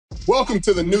Welcome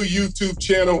to the new YouTube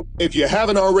channel. If you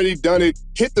haven't already done it,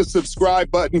 hit the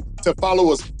subscribe button to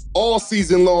follow us all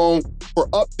season long for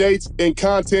updates and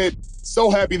content. So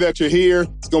happy that you're here.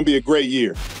 It's going to be a great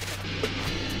year.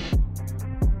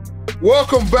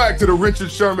 Welcome back to the Richard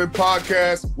Sherman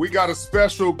podcast. We got a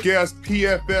special guest,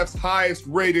 PFF's highest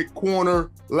rated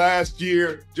corner last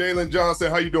year, Jaylon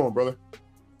Johnson. How you doing, brother?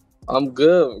 I'm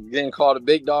good. Getting called a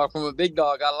big dog from a big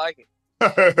dog. I like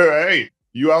it. Hey,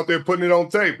 you out there putting it on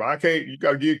tape. You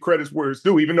got to give credits where it's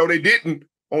due, even though they didn't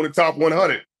on the top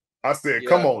 100. I said,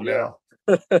 come on now.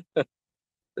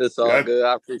 It's all good.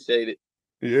 I appreciate it.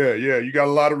 Yeah. You got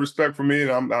a lot of respect from me,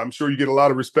 and I'm sure you get a lot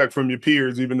of respect from your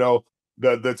peers, even though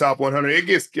the top 100, it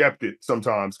gets skeptic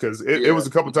sometimes because it was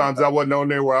a couple times I wasn't on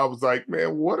there where I was like,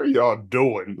 man, what are y'all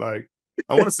doing? Like,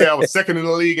 I want to say I was second in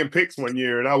the league in picks one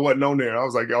year, and I wasn't on there. I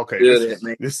was like, okay,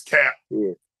 this cap.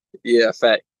 Yeah,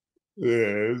 fact.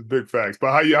 Yeah, it's big facts.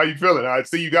 But how you feeling? I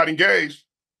see you got engaged.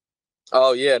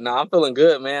 Oh yeah, I'm feeling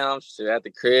good, man. I'm at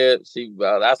the crib.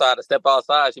 That's why I had to step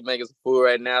outside. She making some food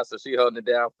right now, so she holding it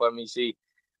down for me. She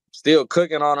still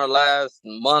cooking on her last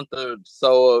month or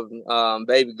so of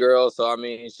baby girl. So I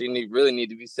mean, she really need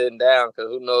to be sitting down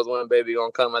because who knows when baby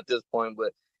gonna come at this point.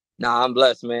 But I'm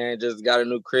blessed, man. Just got a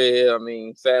new crib. I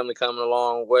mean, family coming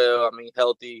along well. I mean,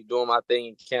 healthy, doing my thing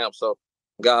in camp. So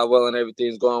God willing,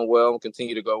 everything's going well and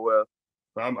continue to go well.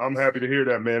 I'm happy to hear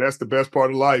that, man. That's the best part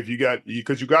of life.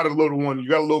 Because you got a little one, you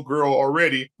got a little girl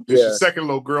already. This is your second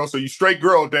little girl, so you straight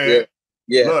girl dad.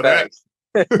 Yeah, love facts.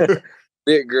 that.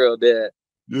 Big girl dad.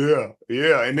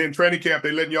 Yeah. And then training camp,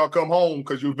 they letting y'all come home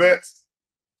because you're vets.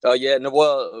 Oh yeah,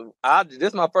 well, this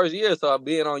is my first year, so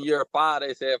being on year 5,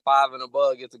 they said 5 and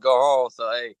above get to go home. So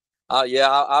hey.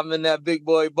 I'm in that big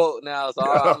boy boat now, so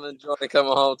I'm enjoying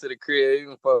coming home to the crib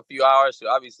even for a few hours. So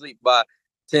I'll be asleep by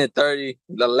 10:30,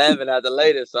 11 at the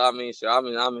latest. So I'm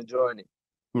enjoying it.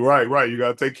 Right. You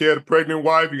gotta take care of the pregnant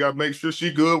wife. You gotta make sure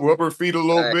she good. Rub her feet a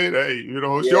little bit. Hey,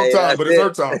 it's your time, but it's her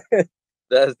time.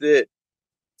 That's it.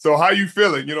 So how you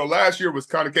feeling? Last year was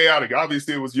kind of chaotic.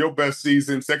 Obviously, it was your best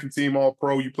season, second team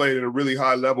All-Pro. You played at a really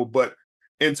high level, but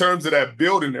in terms of that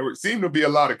building, there seemed to be a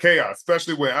lot of chaos,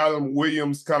 especially when Alan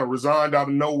Williams kind of resigned out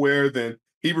of nowhere. Then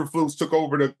Eberflus took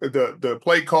over the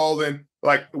play calling.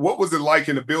 Like, what was it like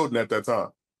in the building at that time?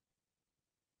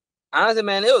 Honestly,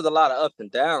 man, it was a lot of ups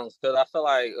and downs because I feel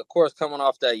like, of course, coming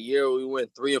off that year, we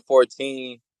went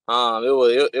 3-14.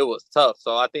 It was tough.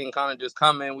 So I think kind of just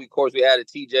coming, we added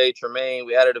TJ, Tremaine,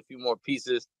 we added a few more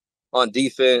pieces on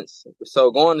defense.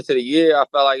 So going into the year, I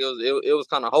felt like it was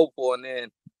kind of hopeful, and then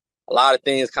a lot of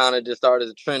things kind of just started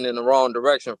to trend in the wrong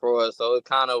direction for us. So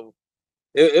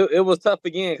it was tough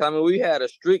again. Cause, I mean, we had a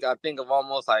streak, I think, of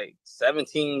almost like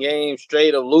 17 games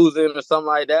straight of losing or something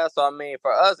like that. So, I mean,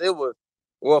 for us,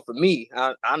 for me,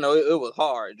 I know it was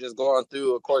hard just going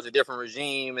through, of course, a different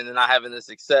regime and then not having the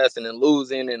success and then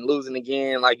losing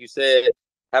again. Like you said,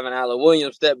 having Alan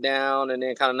Williams step down and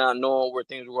then kind of not knowing where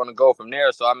things were going to go from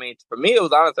there. So, I mean, for me, it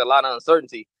was honestly a lot of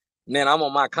uncertainty. And then I'm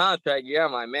on my contract year.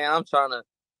 I'm like, man, I'm trying to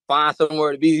find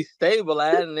somewhere to be stable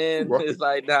at, and then it's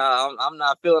like, I'm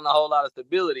not feeling a whole lot of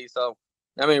stability. So,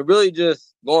 I mean, really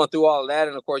just going through all of that,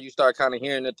 and of course, you start kind of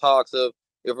hearing the talks of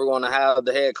if we're going to have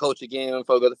the head coach again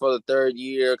for the third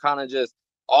year, kind of just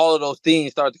all of those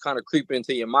things start to kind of creep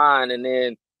into your mind. And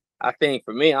then I think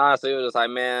for me, honestly, it was just like,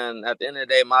 man, at the end of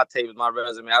the day, my tape is my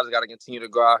resume. I just got to continue to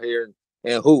go out here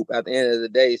and hoop at the end of the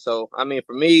day. So, I mean,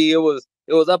 for me, it was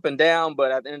up and down,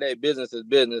 but at the end of the day, business is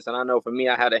business. And I know for me,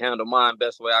 I had to handle mine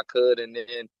best way I could. And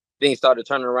then things started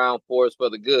turning around for us for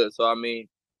the good. So, I mean,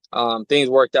 things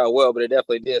worked out well, but it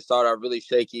definitely did start out really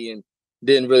shaky and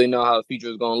didn't really know how the future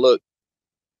was going to look.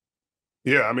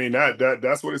 Yeah, I mean,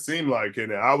 that's what it seemed like.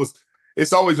 And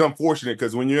it's always unfortunate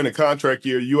because when you're in a contract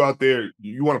year, you out there,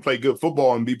 you want to play good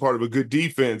football and be part of a good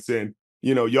defense. And,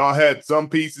 y'all had some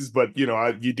pieces, but,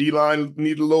 your D-line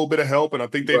needed a little bit of help. And I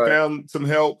think they found some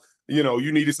help.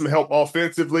 You needed some help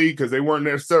offensively because they weren't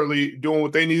necessarily doing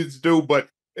what they needed to do, but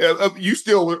you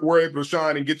still were able to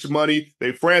shine and get your money.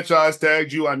 They franchise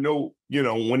tagged you. I know,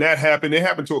 when that happened, it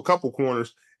happened to a couple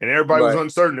corners and everybody was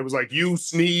uncertain. It was like you,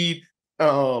 Sneed.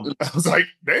 I was like,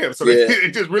 damn, so they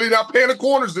just really not paying the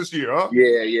corners this year, huh?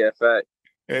 Yeah, fact.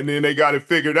 And then they got it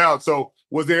figured out. So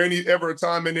was there ever a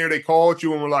time in there they called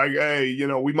you and were like, hey,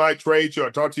 we might trade you,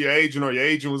 or talk to your agent, or your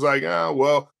agent was like,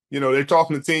 they're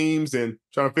talking to teams and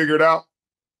trying to figure it out?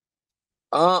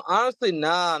 Honestly,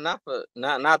 not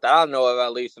that I know of,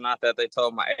 at least, not that they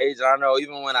told my agent. I know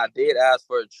even when I did ask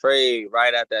for a trade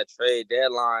right at that trade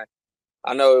deadline,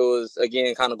 I know it was,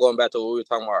 again, kind of going back to what we were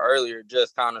talking about earlier,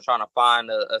 just kind of trying to find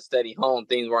a steady home.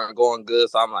 Things weren't going good.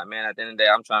 So I'm like, man, at the end of the day,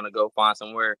 I'm trying to go find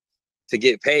somewhere to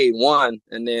get paid, one,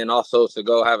 and then also to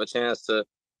go have a chance to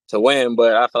win.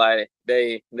 But I feel like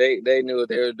they knew what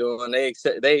they were doing.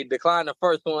 They declined the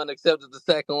first one, accepted the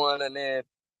second one, and then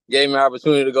gave me an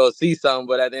opportunity to go see something.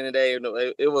 But at the end of the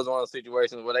day, it was one of those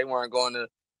situations where they weren't going to.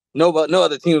 No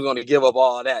other team was going to give up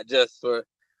all that just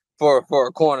for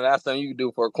a corner. That's something you can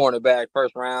do for a cornerback,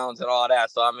 first rounds and all that.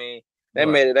 So I mean, they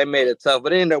made it tough,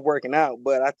 but it ended up working out.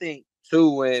 But I think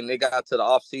too, when they got to the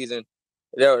off season,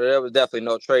 there was definitely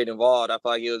no trade involved. I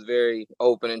feel like it was very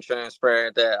open and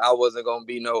transparent that I wasn't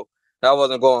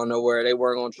going nowhere. They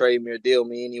weren't going to trade me or deal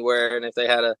me anywhere. And if they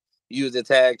had to use the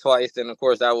tag twice, then of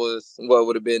course that was what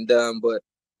would have been done. But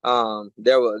I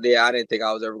didn't think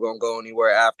I was ever going to go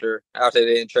anywhere after they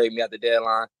didn't trade me at the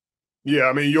deadline. Yeah,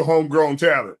 I mean, you're homegrown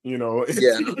talent. You know,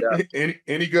 Yeah, no doubt.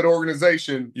 any good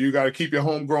organization, you got to keep your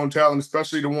homegrown talent,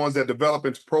 especially the ones that develop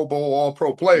into Pro Bowl, All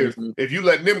Pro players. Mm-hmm. If you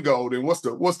let them go, then what's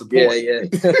the point?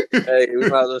 Yeah. Hey, we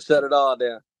might as well shut it all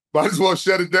down. Might as well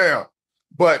shut it down.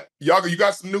 But you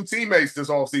got some new teammates this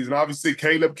offseason. Obviously,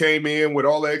 Caleb came in with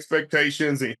all the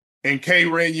expectations, and Kay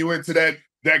ran you into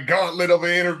that gauntlet of an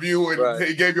interview, and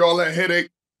he gave you all that headache.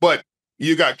 But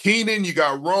you got Keenan, you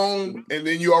got Rome, and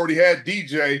then you already had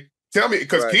DJ. Tell me,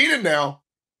 because Keenan now,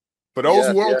 for those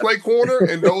who don't play corner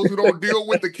and those who don't deal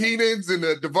with the Keenans and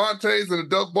the Devontaes and the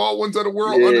Doug Baldwins of the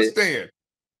world, understand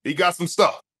he got some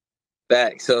stuff.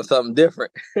 Back, so something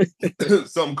different.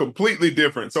 Something completely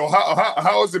different. So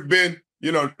how has it been?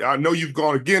 You know, I know you've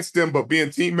gone against him, but being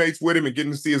teammates with him and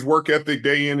getting to see his work ethic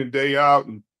day in and day out,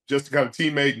 and just the kind of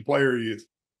teammate and player he is.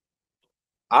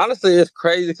 Honestly, it's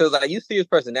crazy because like you see his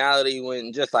personality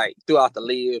when just like throughout the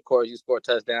league. Of course, you score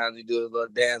touchdowns, you do a little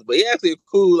dance, but he actually a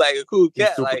cool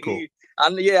cat. Like cool. I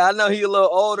know he's a little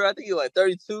older. I think he's like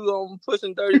 32,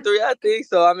 pushing 33. I think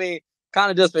so. I mean, kind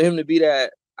of just for him to be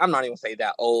that. I'm not even say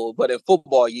that old, but in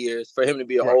football years, for him to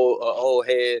be an old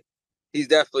head, he's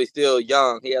definitely still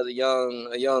young. He has a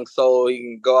young soul. He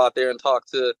can go out there and talk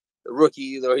to the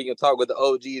rookies, or he can talk with the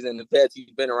OGs and the vets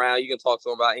he's been around. You can talk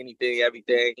to him about anything,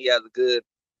 everything. He has a good,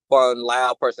 fun,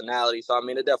 loud personality. So I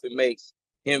mean, it definitely makes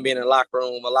him being in the locker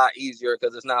room a lot easier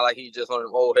because it's not like he's just one of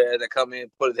them old heads that come in,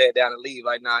 put his head down, and leave.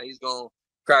 Like, nah, he's gonna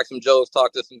crack some jokes,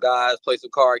 talk to some guys, play some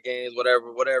card games,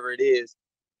 whatever it is.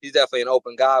 He's definitely an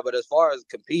open guy. But as far as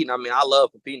competing, I mean, I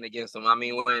love competing against him. I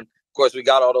mean, when of course we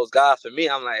got all those guys, for me,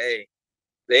 I'm like, hey,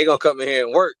 they ain't gonna come in here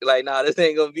and work. Like, nah, this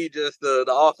ain't gonna be just the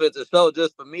offensive show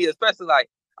just for me. Especially like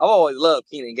I've always loved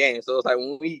Keenan games, so it's like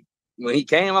when he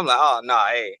came, I'm like, oh no,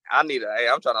 hey, I'm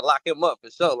trying to lock him up for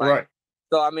sure. Like,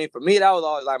 so I mean, for me, that was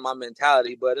always like my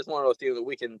mentality. But it's one of those things that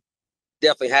we can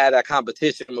definitely have that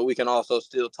competition, but we can also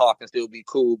still talk and still be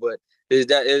cool. But it's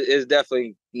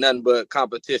definitely nothing but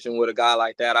competition with a guy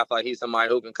like that. I feel like he's somebody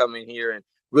who can come in here and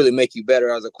really make you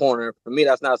better as a corner. For me,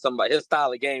 that's not somebody. His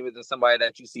style of game isn't somebody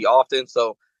that you see often.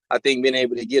 So I think being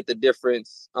able to get the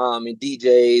difference in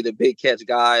DJ, the big catch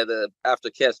guy, the after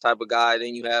catch type of guy,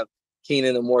 then you have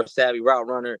Keenan, the more savvy route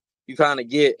runner. You kind of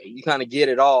get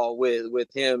it all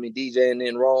with him and DJ, and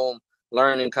then Rome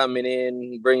learning, coming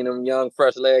in, bringing them young,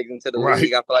 fresh legs into the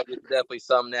league. I feel like it's definitely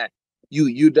something that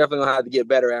you definitely gonna have to get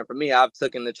better at. For me, I've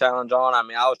taken the challenge on. I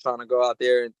mean, I was trying to go out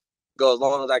there and go as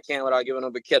long as I can without giving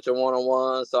them a catch a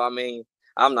one-on-one. So I mean,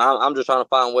 I'm just trying to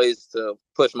find ways to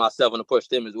push myself and to push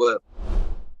them as well.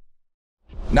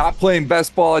 Not playing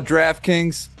best ball at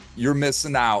DraftKings? You're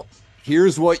missing out.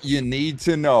 Here's what you need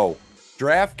to know.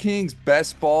 DraftKings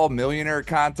Best Ball Millionaire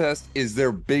Contest is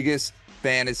their biggest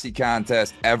fantasy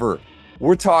contest ever.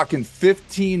 We're talking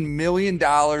 $15 million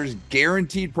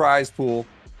guaranteed prize pool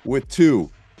with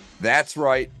two. That's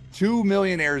right, 2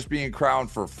 millionaires being crowned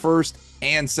for first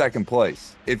and second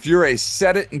place. If you're a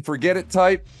set it and forget it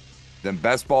type, then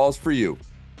Best Ball is for you.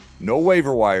 No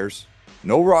waiver wires,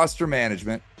 no roster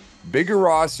management, bigger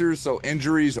rosters so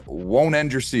injuries won't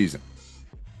end your season.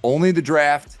 Only the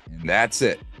draft, and that's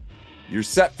it. You're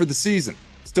set for the season.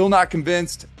 Still not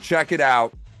convinced? Check it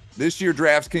out. This year,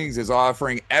 DraftKings is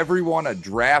offering everyone a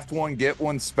draft one, get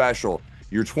one special.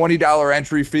 Your $20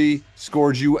 entry fee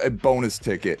scores you a bonus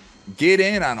ticket. Get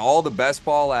in on all the best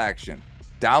ball action.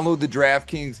 Download the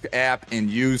DraftKings app and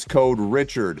use code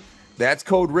Richard. That's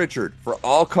code Richard for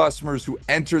all customers who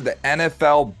enter the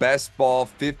NFL Best Ball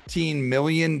 $15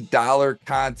 million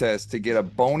contest to get a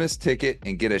bonus ticket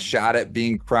and get a shot at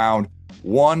being crowned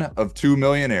one of 2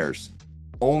 millionaires.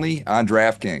 Only on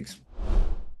DraftKings.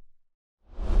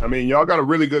 I mean, y'all got a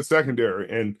really good secondary,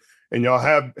 and y'all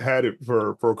have had it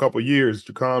for a couple of years.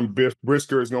 Jaquan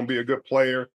Brisker is going to be a good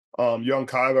player. Young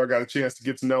Kyler, I got a chance to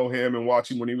get to know him and watch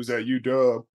him when he was at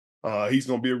UW. He's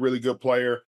going to be a really good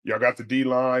player. Y'all got the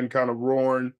D-line kind of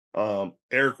roaring.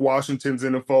 Eric Washington's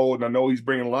in the fold, and I know he's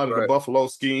bringing a lot of the Buffalo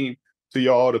scheme. to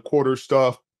y'all, the quarter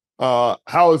stuff. How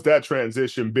has that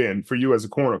transition been for you as a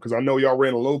corner? Because I know y'all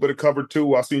ran a little bit of cover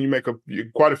two. I've seen you make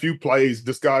quite a few plays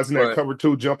disguising that cover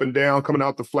two, jumping down, coming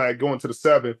out the flat, going to the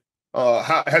 7.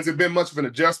 Has it been much of an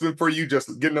adjustment for you,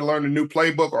 just getting to learn a new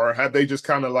playbook, or have they just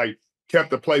kind of like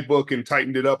kept the playbook and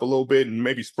tightened it up a little bit and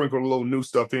maybe sprinkled a little new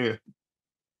stuff in?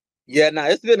 Yeah, no,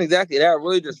 it's been exactly that.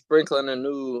 Really just sprinkling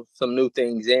some new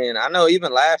things in. I know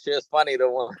even last year, it's funny,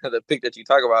 the pick that you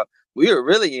talk about, we were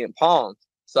really in palms.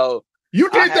 So you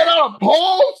did that out of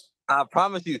palms? I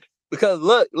promise you. Because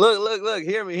look,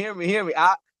 hear me.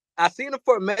 I seen the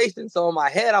formation. So in my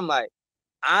head, I'm like,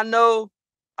 I know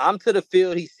I'm to the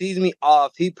field. He sees me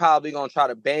off. He probably gonna try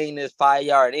to bang this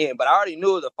 5-yard in. But I already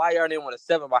knew it was a 5-yard in with a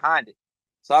 7 behind it.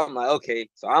 So I'm like, okay.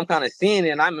 So I'm kind of seeing it,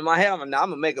 and I'm in my head. I'm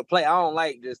gonna make a play. I don't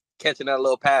like just catching that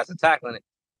little pass and tackling it.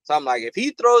 So I'm like, if he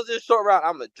throws this short route,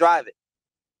 I'm gonna drive it.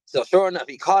 So sure enough,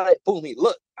 he caught it. Boom, he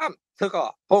looked. I took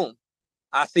off. Boom.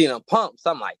 I seen him pump.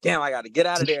 So I'm like, damn, I got to get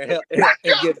out of there and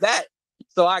get back.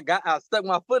 So I stuck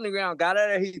my foot in the ground, got out of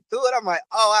there. He threw it. I'm like,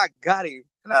 oh, I got him.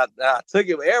 And I took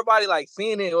it. But everybody like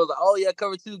seeing it. It was like, oh yeah,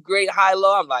 cover 2, great, high,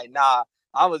 low. I'm like, nah,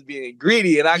 I was being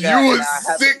greedy, and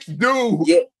sick dude.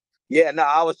 Yeah. No,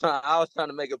 I was trying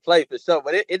to make a play for sure,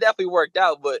 but it definitely worked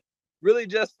out. But really,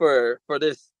 just for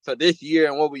this year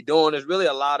and what we're doing is really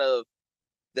a lot of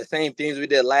the same things we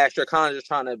did last year. Kind of just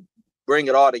trying to bring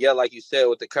it all together, like you said,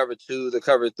 with the cover 2, the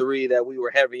cover 3 that we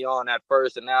were heavy on at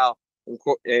first, and now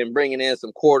and bringing in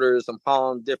some quarters, some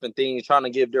palms, different things, trying to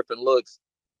give different looks,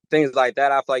 things like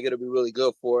that. I feel like it'll be really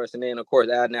good for us. And then, of course,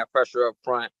 adding that pressure up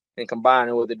front and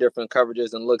combining with the different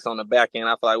coverages and looks on the back end,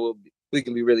 I feel like we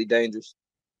can be really dangerous.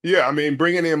 Yeah, I mean,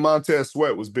 bringing in Montez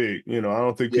Sweat was big. I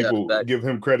don't think people give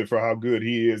him credit for how good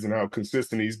he is and how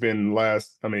consistent he's been in the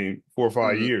last, 4 or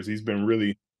 5 years. He's been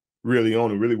really, really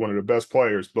on it, really one of the best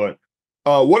players. But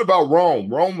what about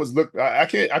Rome? Rome was I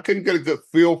couldn't get a good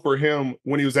feel for him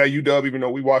when he was at UW, even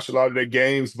though we watched a lot of their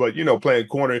games. But playing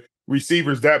corner,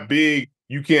 receivers that big,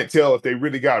 you can't tell if they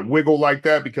really got wiggle like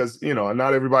that because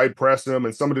not everybody pressed them,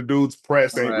 and some of the dudes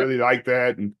press ain't really like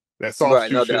that, and that soft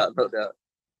shoe shit. No doubt.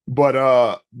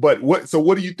 But what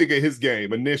do you think of his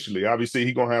game initially? Obviously,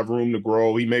 he's gonna have room to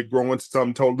grow. He may grow into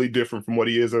something totally different from what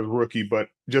he is as a rookie, but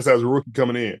just as a rookie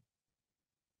coming in.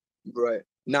 Right.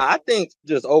 No, I think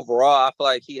just overall, I feel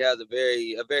like he has a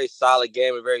very solid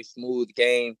game, a very smooth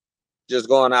game. Just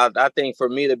going out, I think for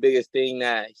me the biggest thing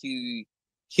that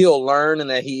he'll learn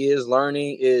and that he is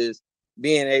learning is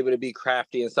being able to be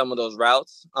crafty in some of those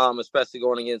routes, especially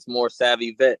going against more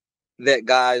savvy vet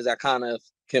guys that kind of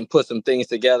can put some things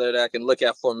together, that can look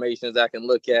at formations, that can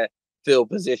look at field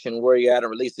position, where you're at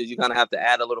and releases. You kind of have to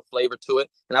add a little flavor to it,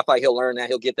 and I feel like he'll learn that.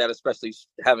 He'll get that, especially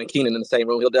having Keenan in the same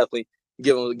room. He'll definitely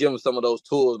give him some of those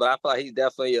tools. But I feel like he's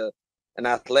definitely an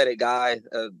athletic guy,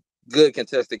 a good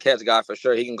contested catch guy for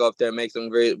sure. He can go up there and make some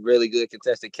really good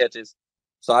contested catches.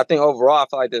 So I think overall, I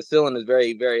feel like the ceiling is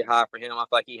very, very high for him. I feel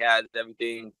like he has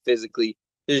everything physically.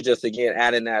 It's just, again,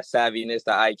 adding that savviness,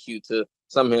 the IQ to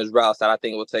some of his routes that I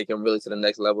think will take him really to the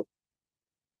next level.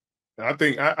 I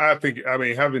think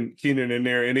having Keenan in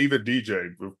there and even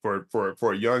DJ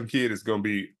for a young kid is going to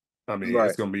be,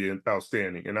 it's going to be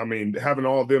outstanding. And having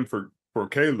all of them for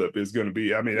Caleb is going to be,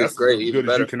 that's great. as good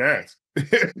as you can ask.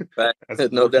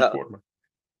 That's no doubt.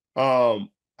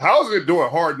 How's it doing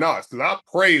Hard Knocks? Because I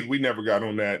prayed we never got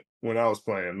on that when I was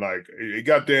playing. Like, it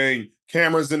got dang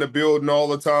cameras in the building all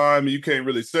the time. You can't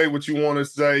really say what you want to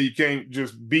say. You can't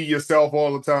just be yourself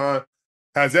all the time.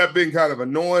 Has that been kind of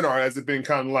annoying, or has it been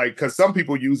kind of like, because some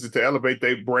people use it to elevate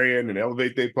their brand and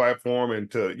elevate their platform, and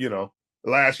to,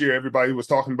 last year everybody was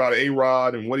talking about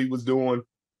A-Rod and what he was doing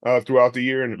throughout the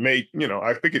year, and it made,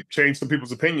 I think it changed some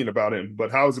people's opinion about him.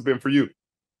 But how has it been for you?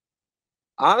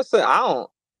 Honestly, I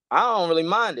don't really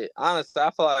mind it. Honestly,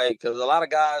 I feel like, because a lot of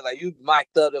guys, like, you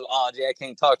mic'd up, Jay, I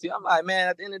can't talk to you. I'm like, man,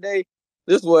 at the end of the day,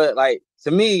 this is what, like,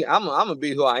 to me, I'm gonna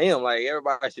be who I am. Like,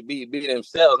 everybody should be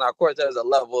themselves. Now, of course, there's a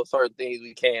level of certain things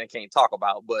we can and can't talk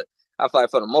about, but I feel like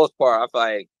for the most part, I feel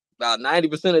like about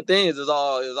 90% of things is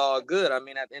all good. At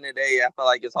the end of the day, I feel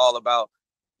like it's all about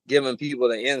giving people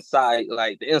the inside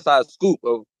scoop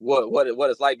of what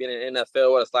it's like being in the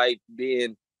NFL, what it's like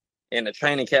being in the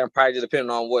training camp, probably just depending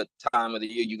on what time of the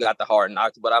year you got the Hard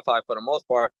Knocks. But I feel like for the most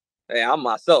part, hey, I'm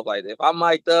myself. Like, if I'm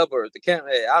mic'd up or if the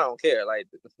camera, hey, I don't care. Like,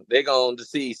 they're going to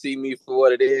see me for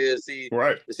what it is, see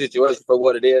the situation for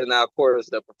what it is. Now, of course,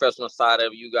 the professional side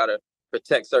of it, you got to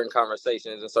protect certain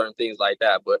conversations and certain things like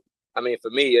that. But for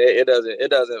me, it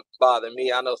doesn't bother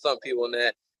me. I know some people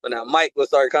when that mic will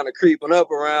start kind of creeping up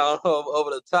around over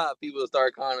the top, people will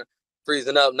start kind of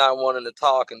freezing up, not wanting to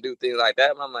talk and do things like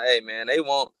that. And I'm like, hey, man, they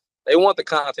want they want the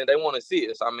content. They want to see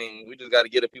us. I mean, we just got to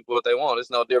get the people what they want.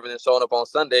 It's no different than showing up on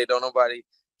Sunday. Don't nobody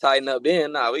tighten up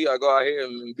then. Nah, we got to go out here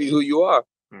and be who you are.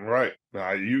 Right.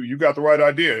 Nah, you got the right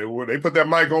idea. When they put that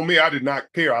mic on me, I did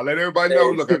not care. I let everybody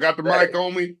know, look, I got the mic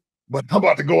on me, but I'm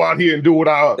about to go out here and do what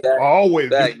I always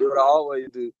do. Do what I always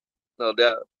do. No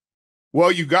doubt.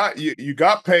 Well, you got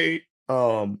paid.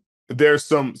 There's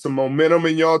some momentum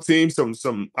in y'all team,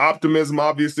 some optimism,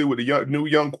 obviously, with the new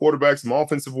young quarterback, some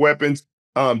offensive weapons,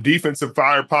 defensive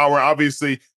firepower.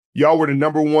 Obviously, y'all were the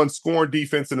number one scoring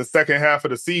defense in the second half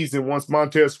of the season once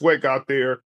Montez Sweat got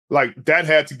there. Like, that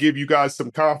had to give you guys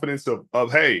some confidence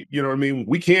of hey, you know what I mean?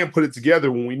 We can put it together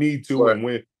when we need to, right, and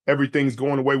when everything's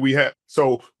going the way we have.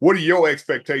 So what are your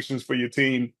expectations for your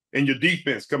team and your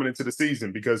defense coming into the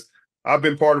season? Because I've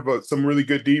been part of some really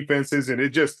good defenses, and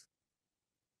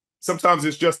sometimes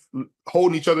it's just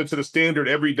holding each other to the standard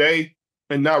every day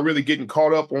and not really getting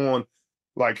caught up on,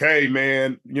 like, hey,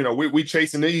 man, you know, we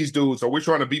chasing these dudes, or we're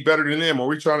trying to be better than them, or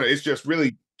we're trying to, it's just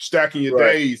really stacking your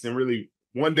days and really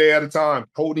one day at a time,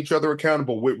 holding each other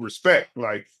accountable with respect.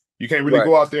 Like, you can't really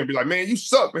go out there and be like, man, you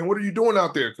suck, man. What are you doing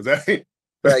out there? Because that ain't.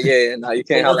 Right, yeah, no, you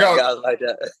can't have guys like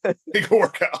that. It can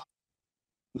work out.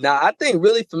 Now, I think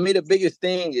really for me, the biggest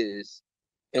thing is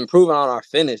improving on our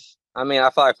finish. I mean, I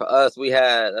feel like for us, we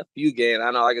had a few games.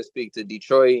 I know I can speak to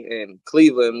Detroit and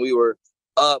Cleveland. We were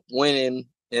up winning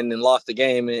and then lost the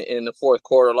game in the fourth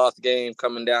quarter, lost the game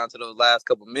coming down to those last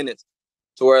couple minutes.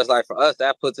 To where it's like for us,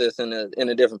 that puts us in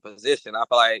a different position. I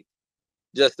feel like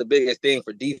just the biggest thing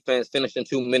for defense, finishing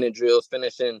 2-minute drills,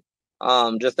 finishing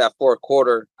just that fourth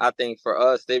quarter, I think for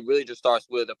us, it really just starts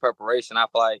with the preparation. I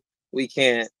feel like we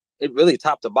can't, it really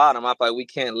top to bottom, I feel like we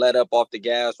can't let up off the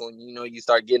gas when, you know, you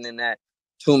start getting in that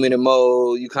 2-minute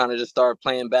mode. You kind of just start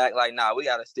playing back. Like, nah, we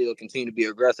got to still continue to be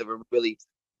aggressive and really,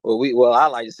 I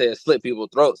like to say is slit people's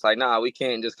throats. Like, nah, we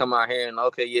can't just come out here and,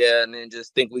 okay, yeah, and then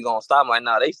just think we're going to stop them. Like,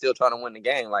 nah, they still trying to win the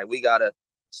game. Like, we got to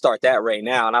start that right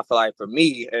now. And I feel like for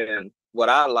me, and what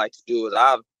I like to do is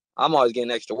I'm always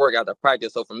getting extra work after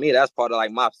practice. So for me, that's part of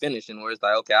like my finishing, where it's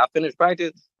like, okay, I finished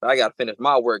practice, but I got to finish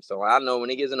my work. So I know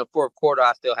when it gets in the fourth quarter,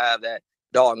 I still have that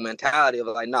dog mentality of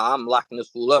like, nah, I'm locking this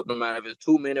fool up no matter if it's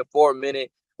 2-minute,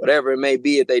 4-minute, whatever it may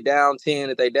be. If they down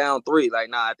 10, if they down 3, like,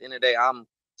 nah, at the end of the day, I'm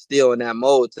still in that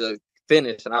mode to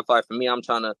finish. And I feel like for me, I'm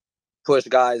trying to push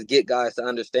guys, get guys to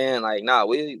understand, like, nah,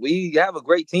 we have a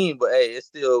great team, but hey, it's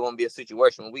still going to be a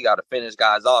situation where we got to finish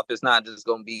guys off. It's not just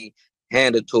going to be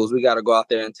handed to us. We got to go out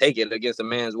there and take it against a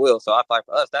man's will. So I feel like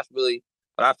for us, that's really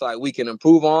what I feel like we can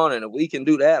improve on. And if we can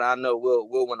do that, I know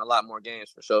we'll win a lot more games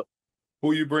for sure.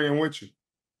 Who you bringing with you?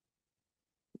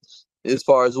 As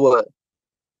far as what?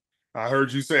 I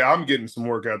heard you say I'm getting some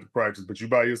work after practice, but you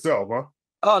by yourself, huh?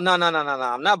 Oh, no.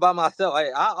 I'm not by myself.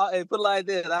 Hey, I put it like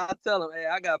this. I tell them, hey,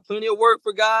 I got plenty of work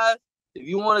for guys. If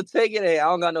you want to take it, hey, I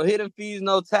don't got no hidden fees,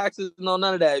 no taxes, no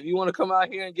none of that. If you want to come out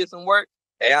here and get some work,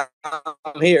 hey,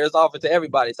 I'm here. It's offered to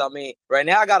everybody. So, I mean, right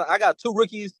now I got 2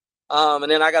 rookies, and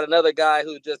then I got another guy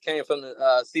who just came from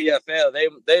the CFL.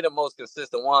 They the most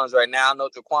consistent ones right now. I know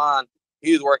Jaquan,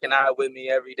 he's working out with me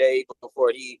every day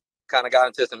before he kind of got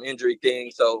into some injury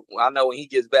things. So I know when he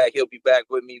gets back, he'll be back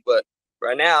with me. But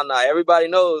right now, everybody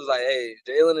knows, like, hey,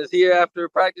 Jaylon is here after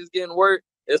practice getting work.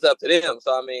 It's up to them.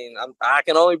 So, I mean, I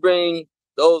can only bring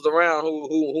those around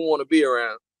who want to be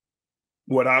around.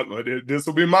 This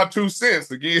will be my 2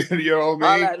 cents again, you know what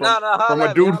I mean? From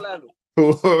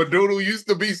a dude who used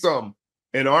to be something.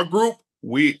 In our group,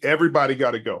 everybody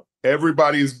got to go.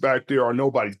 Everybody is back there or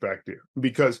nobody's back there.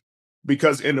 Because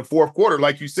in the fourth quarter,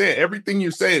 like you said, everything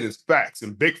you're saying is facts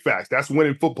and big facts. That's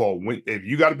winning football. If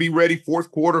you got to be ready,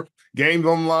 fourth quarter, games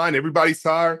on the line, everybody's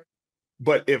tired.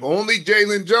 But if only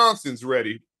Jaylon Johnson's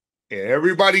ready and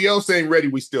everybody else ain't ready,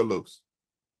 we still lose.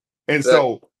 And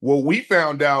so what we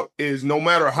found out is no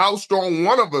matter how strong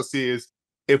one of us is,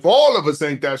 if all of us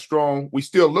ain't that strong, we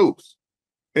still lose.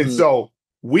 And so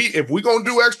if we're going to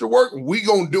do extra work, we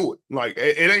going to do it. Like,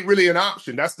 it ain't really an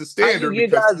option. That's the standard. How do you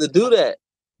get guys to do that?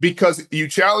 Because you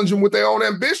challenge them with their own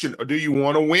ambition. Or do you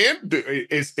want to win?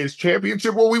 Is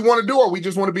championship what we want to do, or we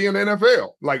just want to be in the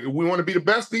NFL? Like, we want to be the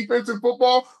best defense in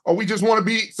football, or we just want to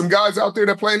be some guys out there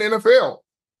that play in the NFL?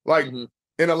 Like,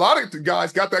 and a lot of the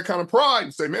guys got that kind of pride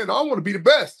and say, man, I want to be the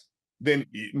best. Then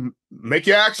make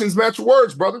your actions match your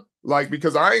words, brother. Like,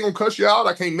 because I ain't going to cuss you out.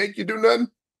 I can't make you do nothing.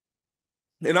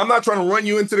 And I'm not trying to run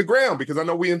you into the ground because I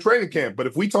know we in training camp. But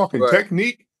if we talking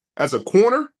technique as a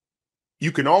corner,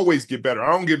 you can always get better.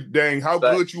 I don't give a dang how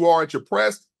good you are at your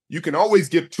press. You can always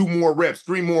get 2 more reps,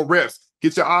 3 more reps.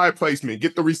 Get your eye placement.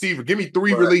 Get the receiver. Give me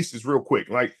 3 releases real quick.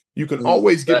 Like, you can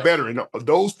always get better. And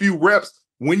those few reps,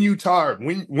 when you tired,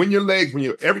 when your legs,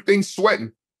 when everything's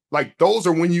sweating, Like, those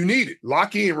are when you need it.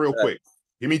 Lock in real quick.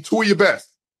 Give me 2 of your best.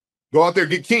 Go out there,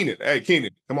 get Keenan. Hey,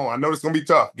 Keenan, come on. I know it's going to be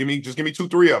tough. Just give me 2,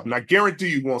 3 of them. And I guarantee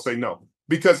you won't say no.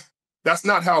 Because that's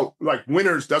not how, like,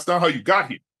 winners, that's not how you got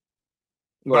here.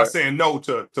 By saying no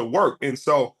to work. And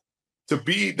so to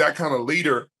be that kind of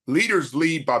leader, leaders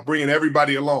lead by bringing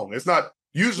everybody along. It's not,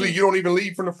 usually you don't even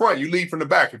lead from the front. You lead from the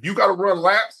back. If you got to run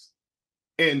laps,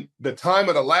 and the time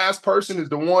of the last person is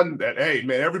the one that, hey,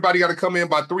 man, everybody got to come in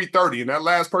by 3:30, and that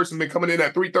last person been coming in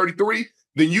at 3:33,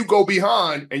 then you go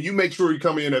behind and you make sure you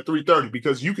come in at 3:30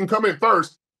 because you can come in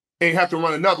first and have to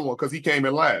run another one because he came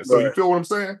in last. So you feel what I'm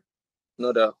saying?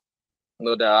 No doubt.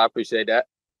 No doubt. I appreciate that.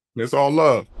 It's all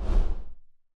love.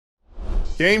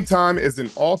 Game Time is an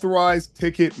authorized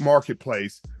ticket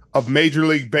marketplace of Major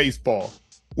League Baseball,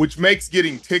 which makes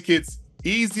getting tickets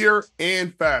easier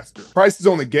and faster. Prices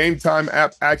on the Game Time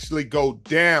app actually go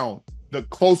down the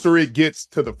closer it gets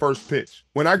to the first pitch.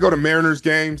 When I go to Mariners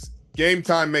games, Game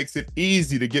Time makes it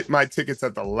easy to get my tickets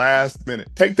at the last minute.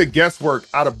 Take the guesswork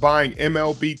out of buying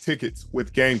MLB tickets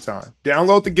with Game Time.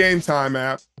 Download the Game Time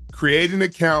app, create an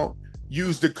account,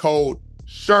 use the code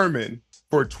Sherman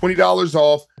for $20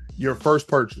 off your first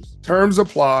purchase. Terms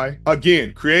apply.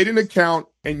 Again, create an account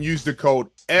and use the code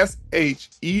SHERMAN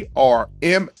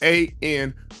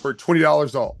for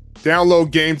 $20 off.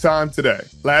 Download Game Time today.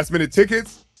 Last minute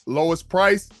tickets, lowest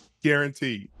price,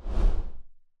 guaranteed.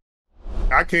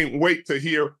 I can't wait to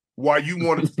hear why you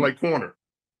wanted to play corner.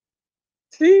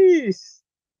 Jeez.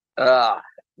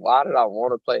 Why did I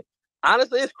want to play?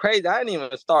 Honestly, it's crazy. I didn't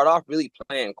even start off really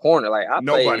playing corner. Like, I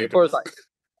played, of course, like,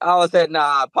 I was saying,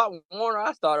 Pop Warner,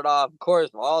 I started off, of course,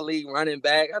 all league running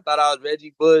back. I thought I was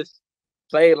Reggie Bush.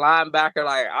 Played linebacker.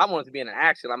 Like, I wanted to be in the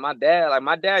action. Like, my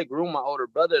dad grew my older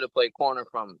brother to play corner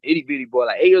from itty bitty boy.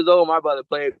 Like, 8 years old, my brother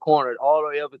played corner all the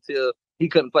way up until he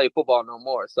couldn't play football no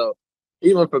more. So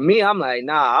even for me, I'm like,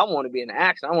 I want to be in the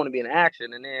action. I want to be in the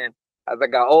action. And then as I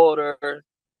got older,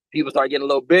 people started getting a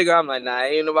little bigger. I'm like,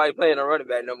 ain't nobody playing a running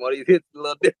back no more. These hits a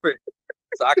little different.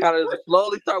 So I kind of just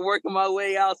slowly start working my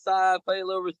way outside, play a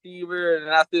little receiver, and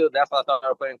that's why I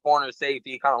started playing corner,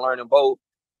 safety, kind of learning both.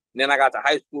 And then I got to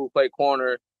high school, played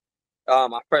corner.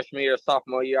 My freshman year,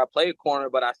 sophomore year, I played corner,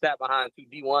 but I sat behind 2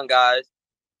 D1 guys.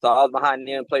 So I was behind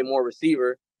them, played more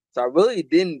receiver. So I really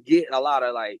didn't get a lot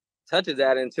of, like, touches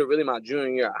at it until really my junior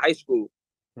year at high school.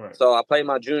 Right. So I played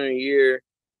my junior year,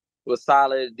 was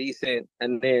solid, decent.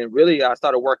 And then really I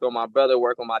started working on my brother,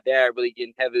 working on my dad, really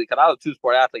getting heavily. Because I was a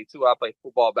 2-sport athlete, too. I played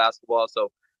football, basketball.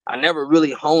 So I never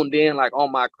really honed in, like,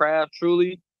 on my craft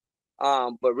truly.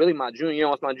 But really my junior year,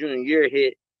 once my junior year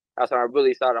hit, that's when I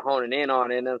really started honing in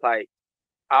on it. And it's like,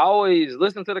 I always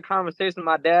listened to the conversation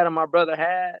my dad and my brother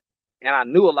had, and I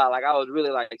knew a lot. Like, I was really,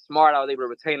 like, smart. I was able to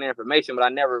retain the information, but I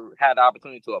never had the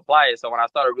opportunity to apply it. So when I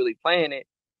started really playing it,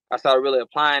 I started really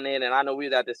applying it. And I know we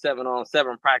was at the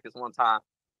 7-on-7 practice one time,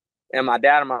 and my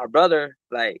dad and my brother,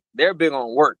 like, they're big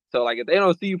on work. So, like, if they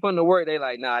don't see you putting the work, they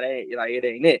like, nah, they ain't, like, it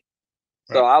ain't it.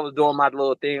 Right. So I was doing my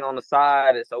little thing on the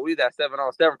side, and so we was at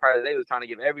 7-on-7 practice. They was trying to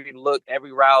give every look,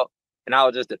 every route. And I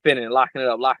was just defending, locking it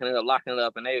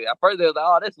up. And they, at first they was like,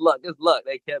 oh, this luck.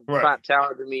 They kept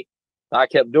challenging me. So I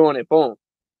kept doing it, boom.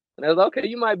 And they was like, okay,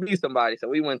 you might be somebody. So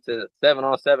we went to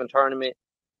 7-on-7 tournament,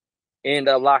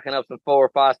 ended up locking up some 4 or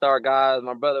 5-star guys.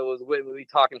 My brother was with me, we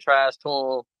talking trash to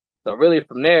him. So really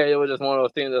from there, it was just one of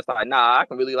those things that's like, I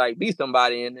can really, like, be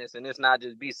somebody in this. And it's not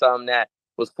just be something that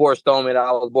was forced on me that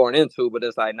I was born into, but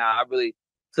it's like, I really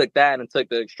took that and took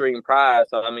the extreme pride.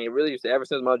 So, I mean, really, ever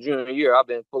since my junior year, I've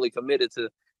been fully committed to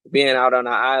being out on the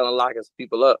island locking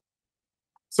people up.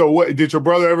 So what, did your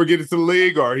brother ever get into the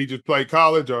league, or he just played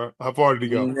college, or how far did he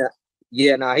go?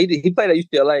 Yeah, he played at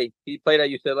UCLA. He played at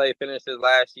UCLA, finished his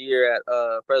last year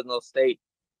at Fresno State.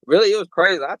 Really, it was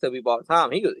crazy. I tell people all the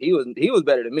time, he was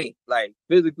better than me. Like,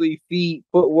 physically, feet,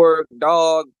 footwork,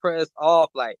 dog, press, off.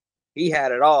 Like, he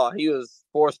had it all. He was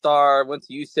 4-star, went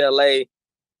to UCLA.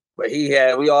 But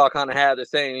we all kind of had the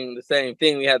same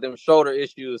thing. We had them shoulder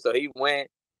issues. So he went,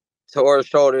 tore his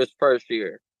shoulder his first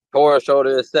year, tore his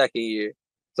shoulder his second year.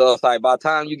 So it's like by the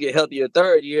time you get healthy your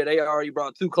third year, they already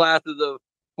brought 2 classes of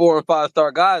 4- and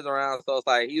 5-star guys around. So it's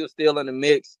like he was still in the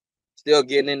mix, still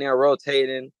getting in there,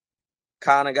 rotating.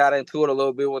 Kind of got into it a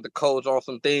little bit with the coach on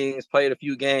some things, played a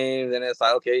few games. And it's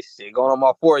like, okay, shit, going on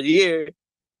my 4th year.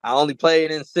 I only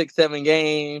played in 6-7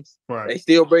 games. Right. They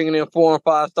still bringing in 4- and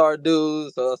 5-star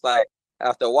dudes. So it's like,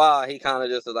 after a while, he kind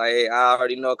of just was like, hey, I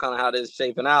already know kind of how this is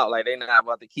shaping out. Like, they not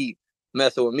about to keep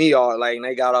messing with me all. Like, and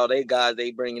they got all they guys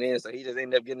they bringing in. So he just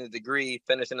ended up getting his degree,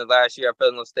 finishing his last year at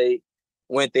Fresno State.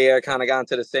 Went there, kind of got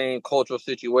into the same cultural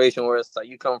situation where it's like,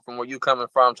 you come from where you coming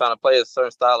from, trying to play a certain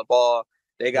style of ball.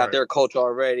 They got their coach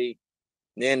already.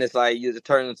 Then it's like you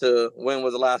turn into when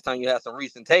was the last time you had some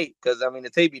recent tape? Because I mean, the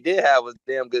tape he did have was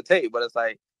damn good tape, but it's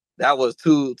like that was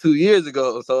two years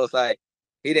ago. So it's like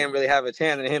he didn't really have a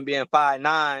chance. And him being 5'9",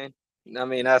 I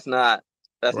mean, that's not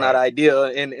Right. ideal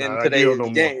in Not ideal today's no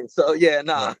more. game. So yeah,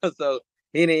 nah. Right. So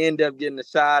he didn't end up getting a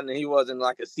shot, and he wasn't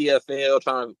like a CFL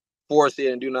trying to force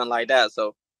it and do nothing like that.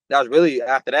 So that was really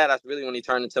after that. That's really when he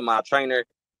turned into my trainer.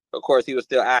 Of course, he was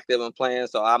still active and playing,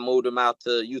 so I moved him out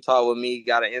to Utah with me.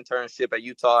 Got an internship at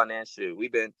Utah, and then shoot,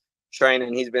 we've been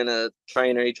training. He's been a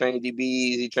trainer. He trains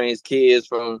DBs. He trains kids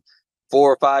from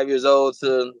 4 or 5 years old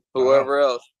to whoever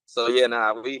else. So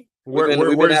yeah, we've been Where's at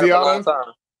he it for a out long of?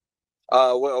 time.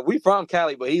 Well, we from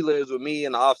Cali, but he lives with me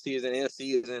in the off season, in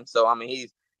season. So I mean,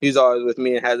 he's always with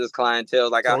me and has his clientele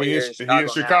like So out he here in in Chicago now.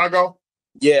 Chicago?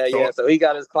 Yeah, So, yeah. So he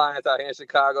got his clients out here in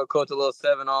Chicago, coach a little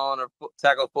 7-on or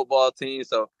tackle football team.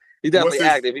 So he's what's definitely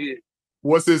active.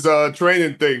 his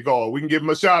training thing called? We can give him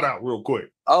a shout out real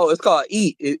quick. Oh, it's called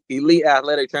Elite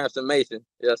Athletic Transformation.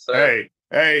 Yes, sir.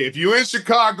 Hey, if you're in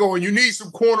Chicago and you need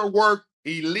some corner work,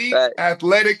 Elite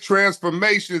Athletic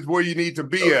Transformation is where you need to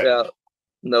be at. Doubt.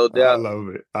 No doubt.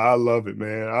 I love it,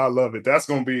 man. I love it. That's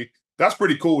pretty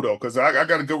cool though, because I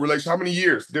got a good relationship. How many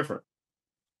years different?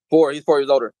 4. He's 4 years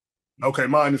older. Okay,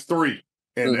 mine is 3.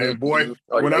 And boy,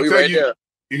 Oh, when yeah, I tell right you, there.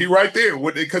 he right there,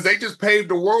 because they just paved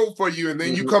the road for you, and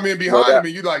then you come in behind him,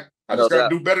 and you like, I just got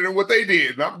to do better than what they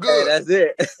did, and I'm good. Hey, that's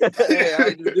it. Hey,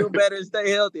 I just do better and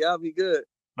stay healthy. I'll be good.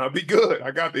 I'll be good.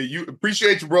 I got that. You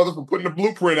appreciate you, brother, for putting the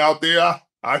blueprint out there.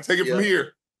 I take it from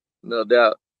here. No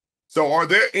doubt. So, are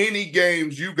there any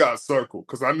games you got circled?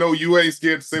 Because I know you ain't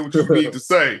scared to say what you need to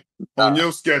say on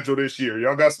your schedule this year.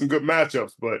 Y'all got some good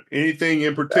matchups, but anything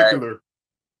in particular?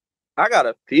 I got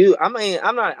a few. I mean,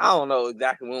 I don't know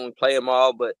exactly when we play them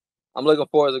all, but I'm looking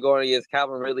forward to going against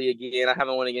Calvin Ridley again. I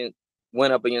haven't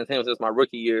went up against him since my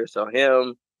rookie year. So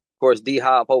him, of course,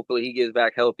 D-Hop, hopefully he gets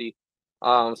back healthy.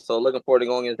 So looking forward to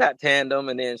going against that tandem.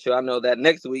 And then I know that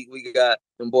next week we got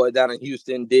them boys down in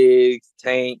Houston, Diggs,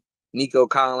 Tank, Nico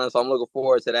Collins. So I'm looking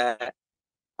forward to that.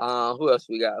 Who else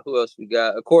we got?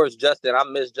 Of course, Justin. I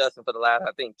missed Justin for the last,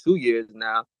 I think, 2 years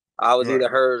now. I was either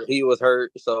hurt, he was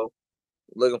hurt. So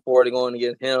looking forward to going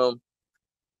against him.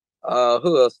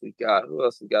 Who else we got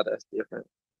that's different?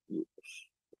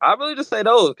 I really just say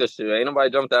those because ain't nobody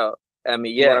jumped out at me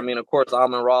yet. Right. I mean, of course,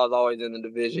 Amon Ra is always in the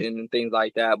division and things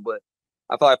like that, but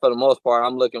I feel like for the most part,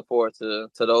 I'm looking forward to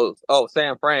those. Oh,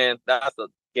 San Fran, that's a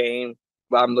game,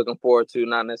 but I'm looking forward to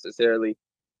not necessarily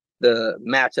the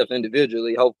matchups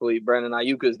individually. Hopefully, Brandon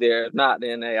Ayuk is there. If not,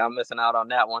 then hey, I'm missing out on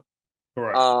that one.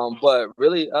 Right. But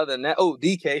really, other than that,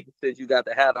 DK, since you got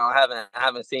the hat on, I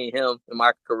haven't seen him in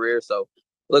my career, so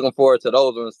looking forward to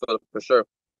those ones for sure.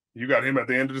 You got him at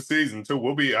the end of the season too.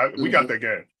 We got that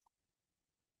game.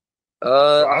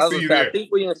 So I'll see you there. I think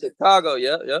we in Chicago.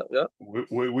 Yeah.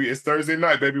 We it's Thursday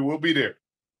night, baby. We'll be there.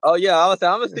 Oh yeah, I'm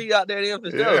gonna see you out there then for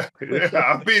sure. Yeah,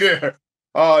 I'll be there.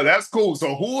 That's cool.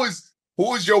 So who is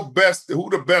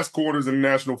the best corners in the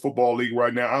National Football League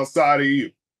right now outside of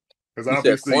you? Because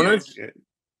obviously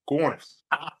corners.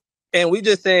 And we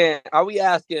just saying, are we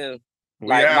asking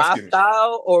my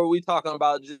style, or are we talking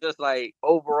about just like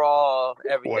overall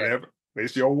everything? Whatever.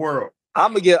 It's your world.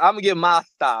 I'm gonna get my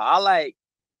style.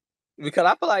 Because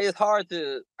I feel like it's hard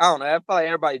to, I don't know, I feel like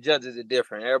everybody judges it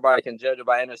different. Everybody can judge it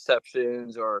by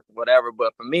interceptions or whatever.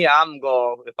 But for me,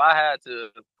 if I had to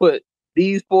put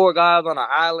these 4 guys on an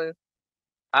island,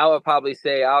 I would probably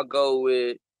say I'll go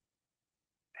with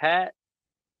Pat.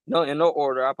 No, in no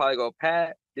order. I'll probably go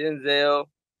Pat, Denzel,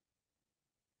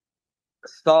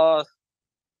 Sauce.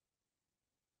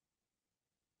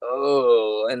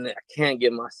 Oh, and I can't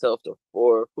get myself to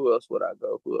 4. Who else would I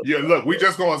go? Look, we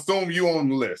just gonna assume you on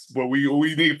the list, but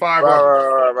we need 5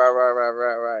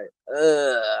 Right.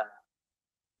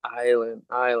 Island.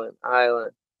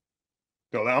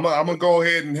 So I'm gonna go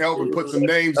ahead and help and put some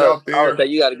names out there. I would say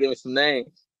you got to give me some names.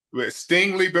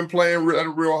 Stingley been playing at a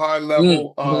real high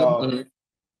level.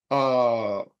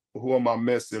 Who am I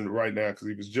missing right now? Because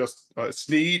he was just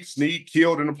Snead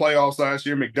killed in the playoffs last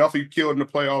year. McDuffie killed in the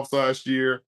playoffs last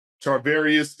year.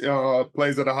 Charvarius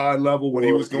plays at a high level. When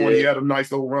he was going, he had a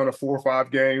nice little run of 4 or 5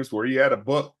 games where he had a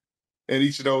buck in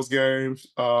each of those games.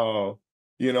 Out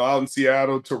in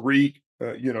Seattle, Tariq,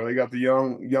 they got the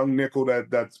young nickel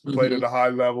that's played at a high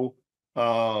level.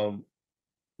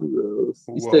 You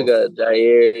still got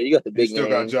Jair. You got the big. You still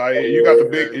got Jair. You got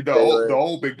the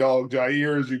old big dog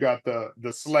Jairs. You got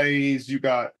the Slays. You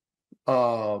got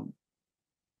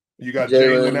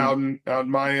Jaylon out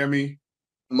in Miami.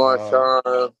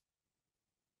 Marshawn.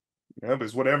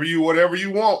 It's whatever you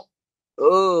want.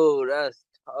 Oh, that's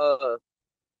tough.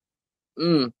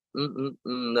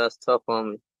 That's tough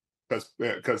on me.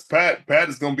 Because Pat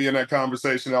is going to be in that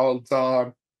conversation all the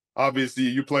time. Obviously,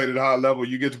 you played at a high level.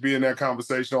 You get to be in that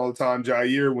conversation all the time.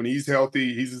 Jair, when he's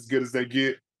healthy, he's as good as they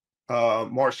get.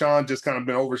 Marshawn just kind of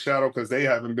been overshadowed because they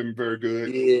haven't been very good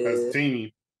as a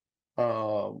team.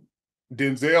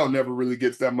 Denzel never really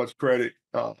gets that much credit.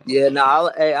 I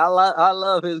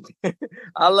love his.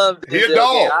 I love Denzel. He a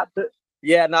dog.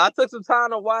 I took some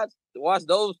time to watch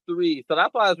those three. So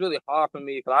that's why it's really hard for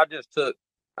me because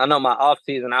I know my off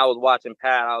season, I was watching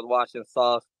Pat, I was watching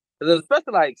Sauce.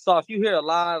 Especially like Sauce, you hear a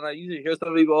lot. Like you hear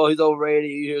some people, oh, he's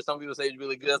overrated. You hear some people say he's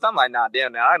really good. So I'm like, nah,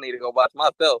 damn, now I need to go watch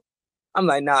myself. I'm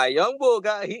like, nah, young bull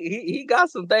got he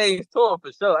got some things to him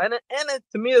for sure. And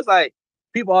to me, it's like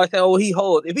people always say, oh, he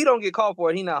holds. If he don't get called for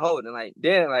it, he not holding. Like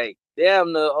damn,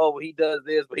 he does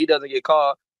this, but he doesn't get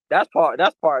called. That's part of it.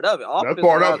 That's part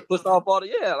of it. Pushed off all the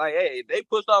like, hey, they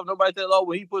pushed off. Nobody says, oh,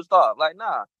 well, he pushed off. Like,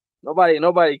 nah,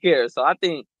 nobody cares. So I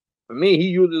think for me, he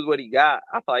uses what he got.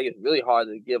 I feel like it's really hard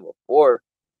to give a fourth.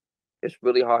 It's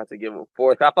really hard to give a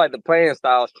fourth. I feel like the playing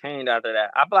styles changed after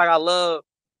that. I feel like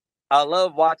I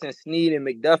love watching Snead and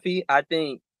McDuffie. I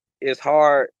think it's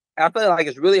hard. I feel like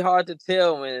it's really hard to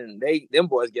tell when them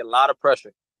boys get a lot of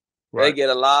pressure. Right. They get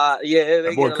a lot. Yeah,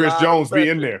 that boy Chris Jones be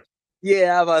in there.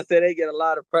 Yeah, I was about to say they get a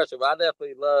lot of pressure, but I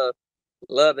definitely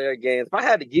love their games. If I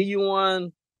had to give you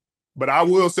one. But I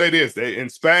will say this, in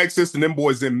Spag system, them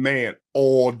boys in man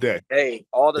all day. Hey,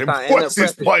 all the time. What's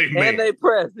his play, man? And they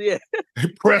press, yeah. They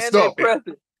pressed up.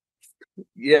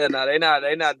 Yeah, no, they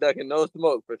not ducking no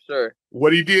smoke for sure.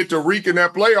 What he did to Reek in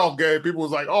that playoff game, people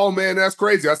was like, oh man, that's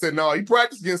crazy. I said, no, he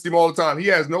practiced against him all the time. He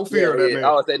has no fear of that man.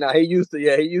 I would say, no, he used to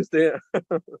him.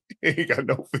 He ain't got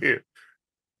no fear.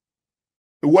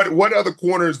 What other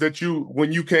corners that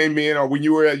when you came in or when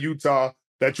you were at Utah,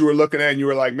 that you were looking at and you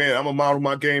were like, man, I'm gonna model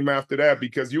my game after that?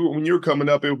 Because when you were coming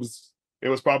up, it was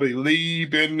probably Lee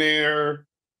in there.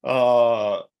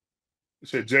 Jaylon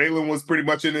was pretty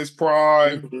much in his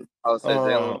prime. I would say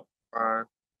Jaylon was prime.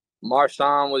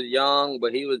 Marshawn was young,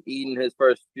 but he was eating his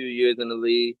first few years in the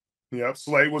league. Yep,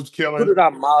 Slade was killing. Who did I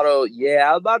model? Yeah,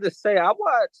 I was about to say I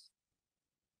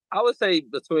would say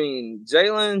between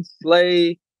Jaylon,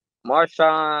 Slade,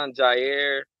 Marshawn,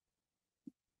 Jair.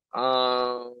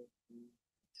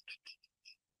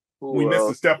 We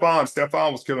missed Stephon.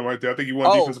 Stephon was killing right there. I think he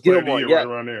won defensive player of the year right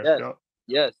around there. Yes. Yep.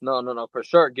 Yes. No. For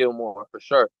sure, Gilmore. For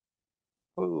sure.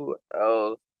 Who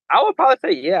else? I would probably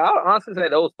say, I would honestly say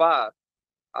those five.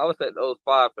 I would say those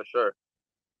five for sure.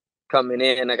 Coming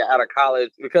in out of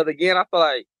college. Because again, I feel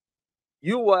like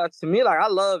to me, like I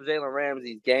love Jalen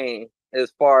Ramsey's game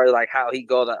as far as like how he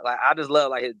goes. Like I just love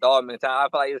like his dog mentality. I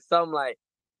feel like it's something like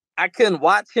I couldn't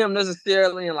watch him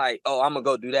necessarily and like, oh, I'm gonna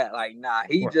go do that. Like, nah,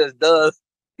 he just does.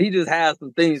 He just has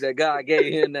some things that God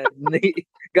gave him that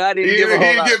God didn't give him. He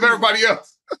didn't give everybody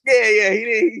else. Yeah,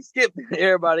 he skipped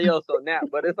everybody else on that.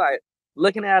 But it's like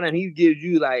looking at him, he gives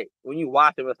you like when you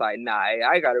watch him, it's like, nah,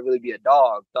 I gotta really be a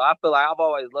dog. So I feel like I've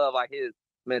always loved like his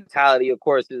mentality. Of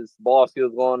course, his ball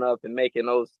skills going up and making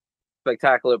those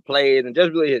spectacular plays, and just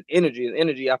really his energy. His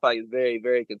energy, I feel like is very,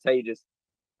 very contagious.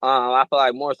 I feel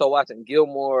like more so watching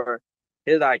Gilmore,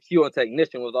 his IQ and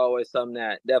technician was always something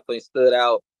that definitely stood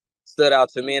out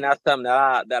to me, and that's something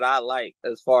that I like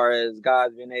as far as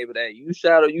guys being able to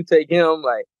you take him.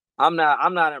 Like I'm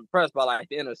not impressed by like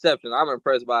the interception. I'm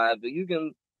impressed by if you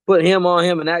can put him on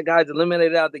him and that guy's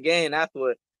eliminated out the game. That's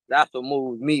what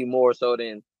moves me more so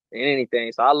than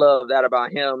anything. So I love that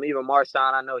about him. Even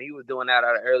Marshawn, I know he was doing that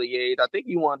at an early age. I think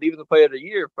he won Defensive Player of the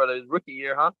Year for his rookie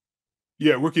year, huh?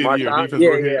 Yeah, rookie of the year. Defense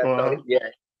rookie. So,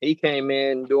 he came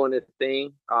in doing this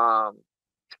thing.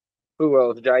 Who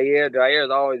else? Jair's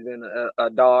always been a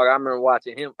dog. I remember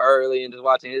watching him early and just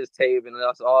watching his tape and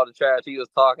that's all the trash he was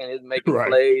talking, his making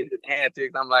plays, his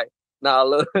antics. I'm like, nah,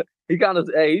 look, he kind of,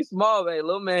 he's small, man.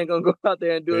 Little man gonna go out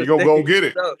there and do it. He gonna go get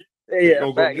it. So,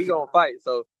 he gonna fight.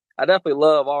 So I definitely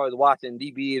love always watching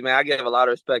DBs, man. I give a lot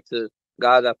of respect to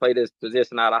guys that play this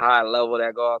position at a high level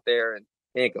that go out there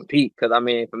and compete. Because I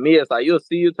mean, for me, it's like you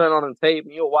turn on the tape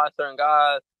and you'll watch certain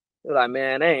guys. You're like,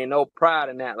 man, there ain't no pride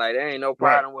in that. Like, there ain't no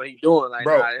pride in what he's doing. Like,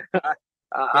 bro,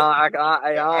 I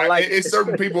don't like it. It's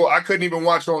certain people I couldn't even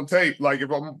watch on tape. Like, if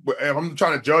I'm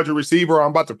trying to judge a receiver or I'm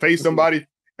about to face somebody,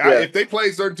 if they play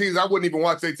certain teams, I wouldn't even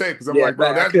watch their tape because I'm like,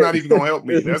 bro, that's not even gonna help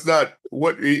me. That's not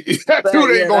what that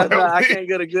dude ain't gonna help me.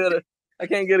 I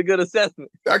can't get a good assessment.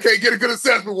 I can't get a good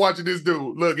assessment watching this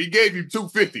dude. Look, he gave you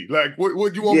 250. Like,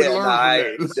 what you want me to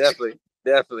learn from that?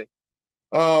 Definitely.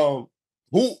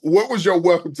 What was your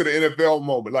welcome to the NFL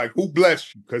moment? Like, who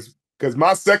blessed you? Because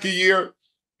my second year,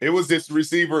 it was this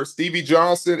receiver, Stevie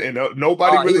Johnson, and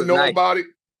nobody really know about it.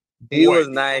 He boy, was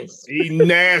nice. he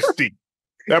nasty.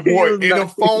 That boy in a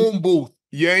phone booth,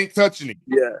 you ain't touching him.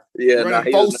 Yeah.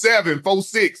 Running 4'7",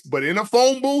 4'6", but in a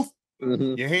phone booth,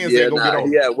 your hands ain't gonna get on.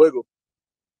 He had wiggle.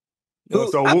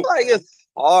 So I feel like it's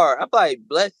hard. I feel like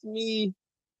bless me.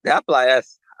 I feel like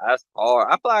that's hard.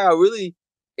 I feel like I really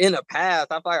in the past.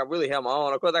 I feel like I really held my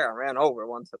own. Of course, I got ran over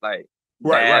once, like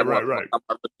right. my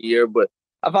year. But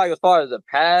I feel like as far as the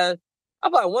past, I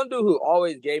feel like one dude who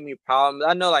always gave me problems.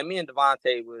 I know, like me and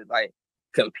Devontae would like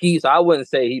compete, so I wouldn't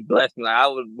say he blessed me. Like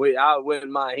I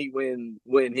wouldn't mind he win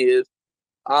his.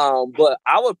 But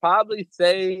I would probably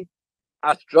say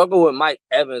I struggled with Mike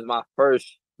Evans my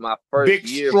first big,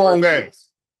 year. Strong ass.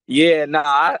 Yeah,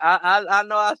 I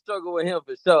know I struggled with him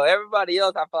for sure. Everybody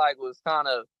else I feel like was kind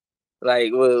of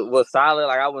like was solid.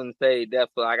 Like I wouldn't say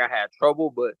definitely like I had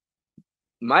trouble, but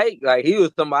Mike, like he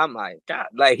was somebody I'm like, God,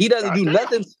 like he doesn't do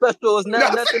nothing special. It's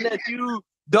nothing that you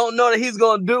don't know that he's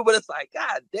gonna do, but it's like,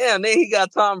 God damn, then he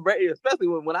got Tom Brady, especially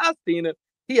when I seen him,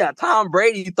 he got Tom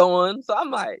Brady throwing. So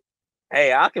I'm like,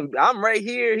 hey, I'm right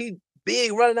here. He's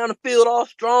big running down the field all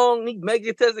strong. He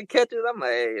making tested catches. I'm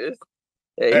like,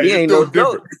 hey, he ain't no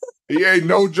joke. He ain't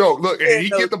no joke. Look, and he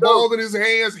get the ball in his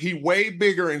hands. He way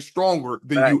bigger and stronger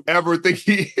than you ever think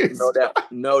he is.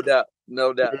 No doubt.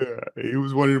 Yeah, he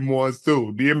was one of them ones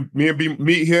too. Me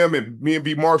and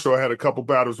B Marshall had a couple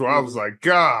battles where I was like,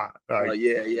 God, like,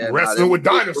 wrestling with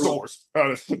dinosaurs.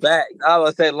 Back, I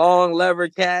would say long lever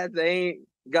cats. They ain't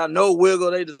got no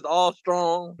wiggle. They just all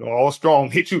strong. All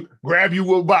strong. Hit you, grab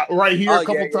you about right here a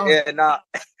couple times. Yeah, nah.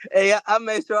 Hey, I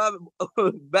made sure I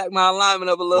back my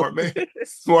alignment up a little.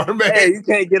 Smart man. Hey, you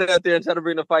can't get out there and try to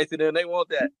bring the fights in. They want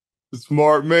that.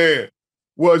 Smart man.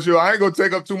 Well, Joe, I ain't gonna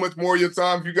take up too much more of your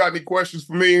time. If you got any questions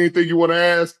for me, anything you want to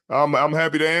ask, I'm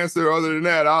happy to answer. Other than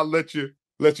that, I'll let you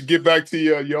get back to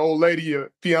your old lady, your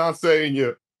fiance, and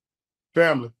your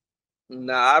family.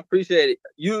 Nah, I appreciate it.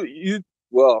 You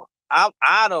well,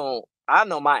 I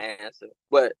know my answer,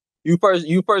 but you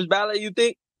first ballot, you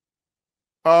think?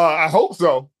 I hope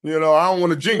so. You know, I don't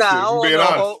want to jinx it. I'm being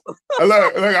honest.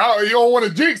 You don't want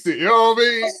to jinx it. You know what I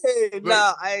mean?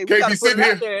 Hey, we gotta put it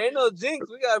out there. Ain't no jinx.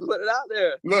 We gotta put it out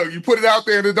there. Look, you put it out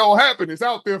there and it don't happen. It's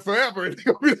out there forever. It's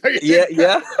gonna be like,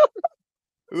 yeah.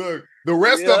 Look, the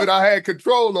rest of it I had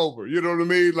control over. You know what I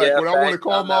mean? Like when I want to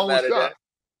call my own shot.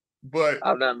 But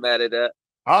I'm not mad at that.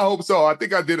 I hope so. I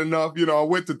think I did enough. You know, I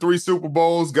went to 3 Super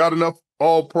Bowls, got enough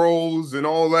all pros and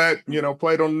all that. You know,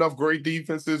 played on enough great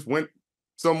defenses. Went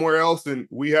somewhere else and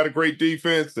we had a great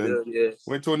defense and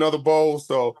went to another bowl.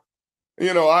 So,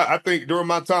 you know, I think during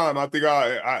my time, I think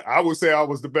I would say I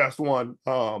was the best one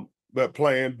that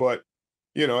playing, but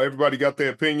you know, everybody got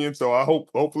their opinion. So I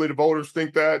hopefully the voters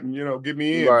think that and, you know, get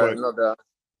me in. Right, but no doubt.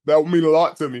 That would mean a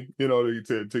lot to me, you know,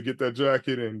 to get that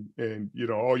jacket and, you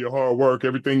know, all your hard work,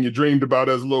 everything you dreamed about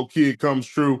as a little kid comes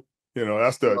true. You know,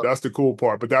 that's the cool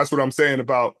part. But that's what I'm saying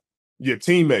about your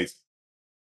teammates.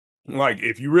 Like,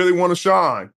 if you really want to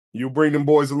shine, you bring them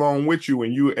boys along with you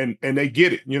and they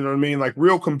get it. You know what I mean? Like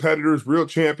real competitors, real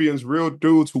champions, real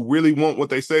dudes who really want what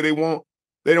they say they want,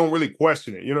 they don't really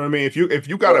question it. You know what I mean? If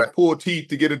you got to pull teeth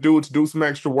to get a dude to do some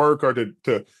extra work or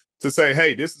to say,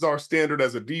 hey, this is our standard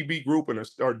as a DB group and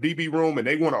our DB room, and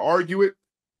they want to argue it,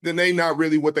 then they not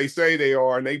really what they say they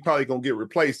are, and they probably going to get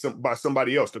replaced by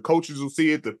somebody else. The coaches will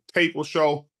see it, the tape will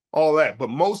show, all that. But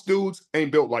most dudes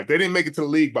ain't built like that. They didn't make it to the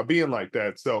league by being like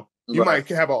that. So you might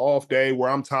have an off day where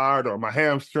I'm tired or my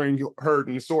hamstring hurt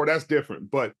and sore. That's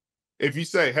different. But if you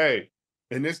say, hey,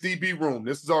 in this DB room,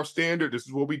 this is our standard. This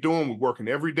is what we're doing. We're working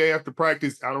every day after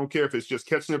practice. I don't care if it's just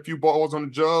catching a few balls on the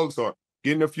jugs or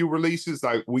getting a few releases.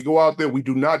 Like, we go out there, we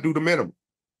do not do the minimum.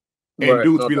 And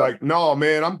dudes be like, no,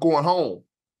 man, I'm going home.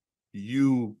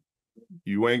 You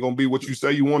ain't going to be what you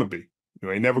say you want to be.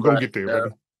 You ain't never going to get there,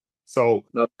 brother. So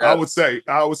I would say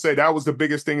that was the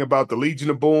biggest thing about the Legion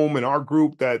of Boom and our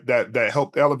group that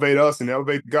helped elevate us and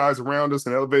elevate the guys around us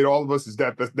and elevate all of us, is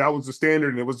that was the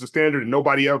standard, and it was the standard, and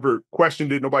nobody ever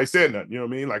questioned it. Nobody said nothing. You know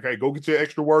what I mean? Like, hey, go get your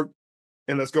extra work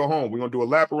and let's go home. We're going to do a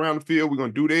lap around the field. We're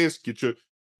going to do this. Get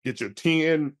your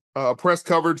 10 press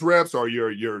coverage reps or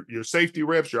your safety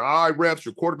reps, your eye reps,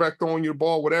 your quarterback throwing your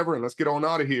ball, whatever, and let's get on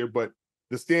out of here. But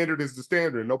the standard is the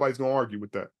standard, and nobody's going to argue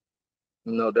with that.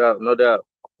 No doubt.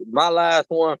 My last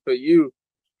one for you,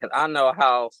 and I know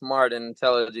how smart and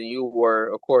intelligent you were,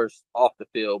 of course, off the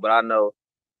field, but I know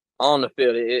on the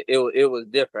field it was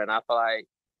different. I feel like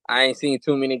I ain't seen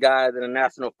too many guys in the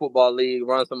National Football League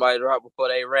run somebody's route before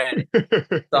they ran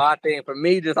it. So I think for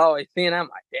me, just always seeing, I'm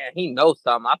like, damn, he knows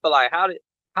something. I feel like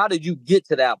how did you get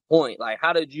to that point? Like,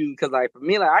 how did you? Because like for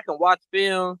me, like I can watch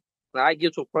film, and I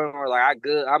get to a point where like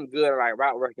I'm good at like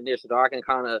route recognition, or I can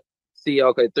kind of see,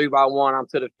 okay, 3-by-1, I'm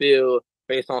to the field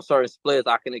based on certain splits.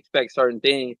 I can expect certain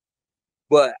things.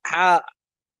 But I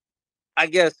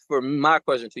guess for my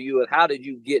question to you is, how did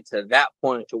you get to that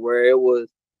point to where it was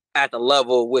at the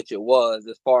level which it was,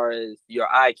 as far as your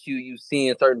IQ, you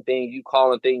seeing certain things, you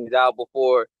calling things out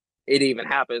before it even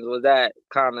happens? Was that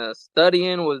kind of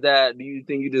studying? Was that, do you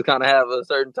think you just kind of have a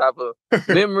certain type of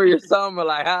memory or something? Or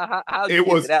like, how did you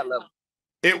get to that level?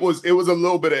 It was a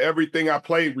little bit of everything. I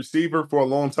played receiver for a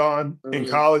long time in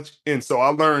college, and so I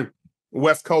learned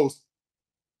West Coast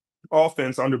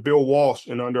offense under Bill Walsh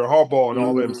and under Harbaugh and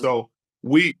all them. So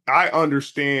I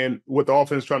understand what the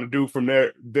offense is trying to do from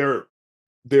their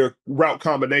route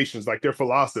combinations, like their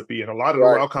philosophy. And a lot of the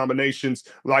route combinations,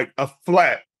 like a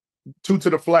flat, 2 to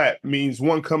the flat means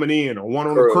one coming in, or one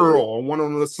on the curl, or one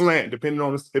on the slant, depending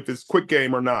on if it's quick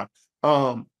game or not.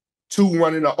 2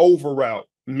 running an over route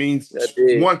means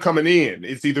one coming in.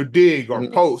 It's either dig or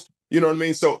post. You know what I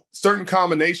mean? So certain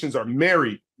combinations are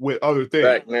married with other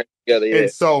things. And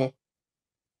so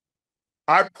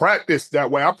I practice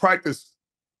that way. I practice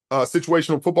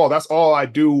situational football. That's all I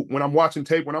do when I'm watching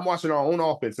tape, when I'm watching our own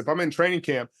offense. If I'm in training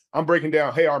camp, I'm breaking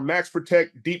down, hey, our max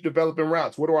protect, deep developing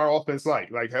routes. What do our offense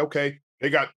like? Like, okay, they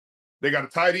got a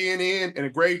tight end in and a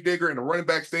grave digger and a running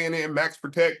back staying in, max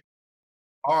protect.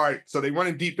 All right, so they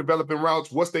running deep developing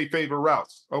routes. What's their favorite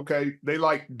routes? Okay, they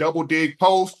like double dig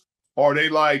post, or they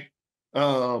like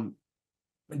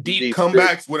deep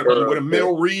comebacks with a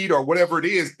middle read or whatever it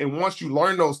is. And once you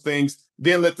learn those things,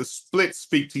 then let the split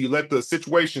speak to you. Let the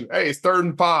situation, hey, it's 3rd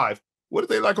and 5. What do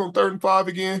they like on 3rd and 5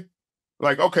 again?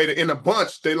 Like, okay, in a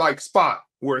bunch, they like spot,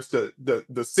 where it's the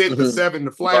sit, the 7,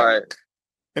 the flat. Right.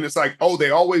 And it's like, oh, they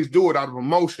always do it out of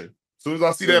emotion. As soon as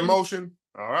I see that emotion,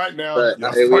 all right, now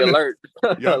we alert.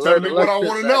 Y'all telling me what I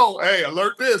want to know. Hey,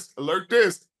 alert this, alert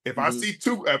this. If I see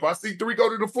 2, if I see 3 go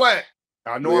to the flat,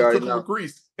 I know I'm cooking with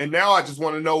grease. And now I just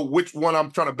want to know which one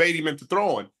I'm trying to bait him into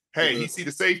throwing. Hey, he see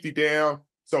the safety down,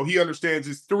 so he understands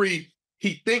it's 3.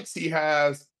 He thinks he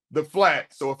has the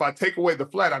flat. So if I take away the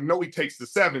flat, I know he takes the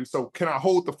 7. So can I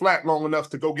hold the flat long enough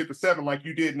to go get the 7 like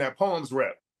you did in that palms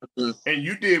rep? And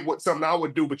you did something I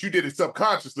would do, but you did it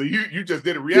subconsciously. You just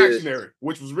did it reactionary,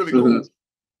 which was really cool.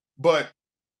 But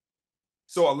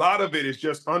so a lot of it is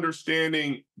just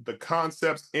understanding the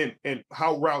concepts and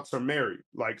how routes are married.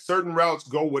 Like certain routes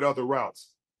go with other routes,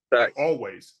 like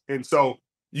always. And so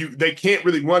they can't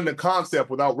really run the concept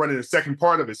without running the second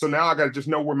part of it. So now I got to just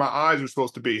know where my eyes are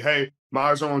supposed to be. Hey, my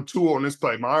eyes are on 2 on this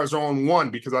play. My eyes are on 1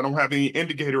 because I don't have any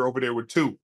indicator over there with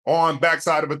 2. On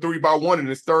backside of a 3-by-1 and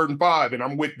it's 3rd and 5 and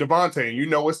I'm with Devontae, and you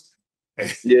know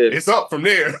it's up from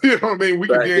there. You know what I mean? We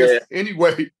can dance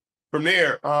anyway from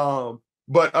there.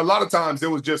 But a lot of times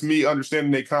it was just me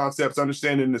understanding their concepts,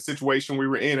 understanding the situation we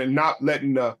were in, and not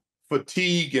letting the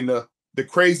fatigue and the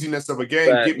craziness of a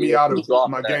game get me out of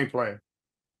my game plan.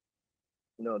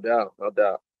 No doubt, no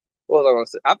doubt. What was I gonna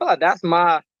say? I feel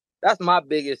like that's my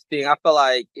biggest thing. I feel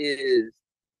like is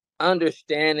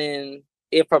understanding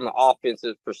it from the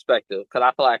offensive perspective. Because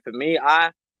I feel like for me,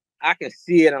 I can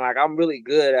see it, and like I'm really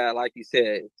good at, like you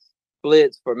said,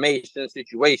 splits, formation,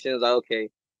 situations. Like, okay,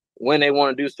 when they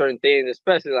want to do certain things,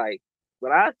 especially like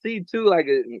when I see 2, like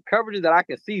in coverages that I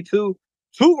can see 2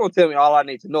 gonna tell me all I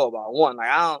need to know about 1. Like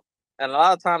I don't, and a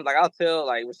lot of times, like I'll tell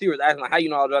like receivers asking like, how you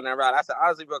know I was running that route? I said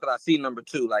honestly, bro, because I see number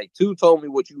 2. Like 2 told me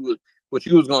what you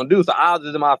was gonna do, so odds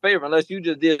is in my favor. Unless you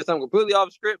just did something completely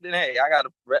off script, then hey, I gotta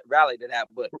rally to that.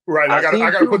 But I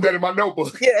gotta put that in my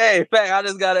notebook. Yeah, hey, in fact, I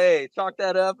just gotta chalk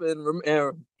that up and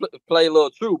play a little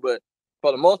true. But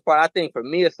for the most part, I think for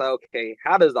me, it's like, okay,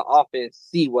 how does the offense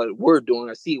see what we're doing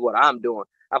or see what I'm doing?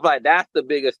 I feel like that's the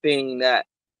biggest thing that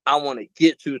I want to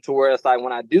get to where it's like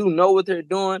when I do know what they're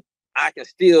doing, I can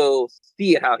still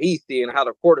see it how he's seeing it, how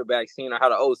the quarterback's seeing it, how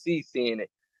the OC's seeing it.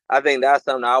 I think that's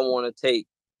something I want to take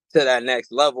to that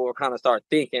next level or kind of start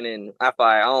thinking. And I feel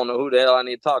like I don't know who the hell I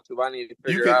need to talk to, but I need to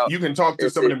figure out. You can talk to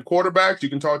some of them quarterbacks. You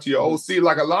can talk to your OC.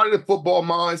 Like a lot of the football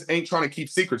minds ain't trying to keep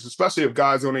secrets, especially if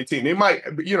guys on their team. They might,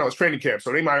 it's training camp,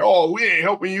 so they might, we ain't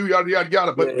helping you, yada, yada,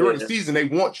 yada. But during the season, they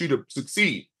want you to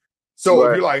succeed. So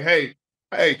if you're like, hey,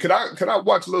 could I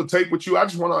watch a little tape with you? I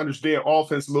just want to understand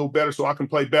offense a little better so I can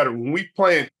play better. When we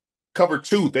playing cover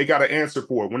 2, they got an answer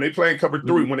for it. When they playing cover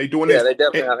 3, when they doing this. Yeah, they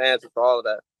definitely have an answer for all of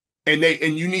that. And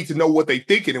you need to know what they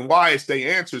thinking and why it's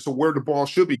their answer, so where the ball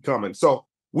should be coming. So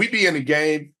we be in the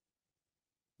game,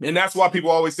 and that's why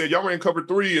people always say, y'all ran cover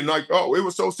 3, and like, oh, it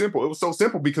was so simple. It was so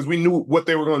simple because we knew what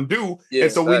they were going to do,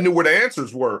 and so we knew where the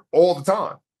answers were all the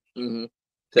time.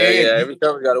 So, every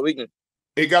cover got a weakness.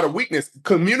 It got a weakness.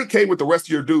 Communicate with the rest of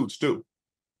your dudes too,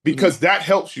 because that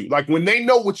helps you. Like when they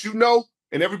know what you know,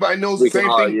 and everybody knows the same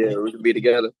thing. Yeah, we can be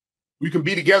together. We can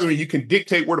be together and you can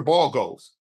dictate where the ball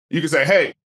goes. You can say,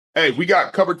 hey, we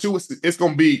got cover 2. It's a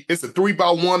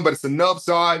 3-by-1, but it's a nub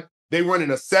side. They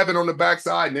running a 7 on the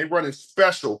backside, and they running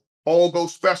special, all go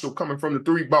special coming from the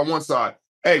 3-by-1 side.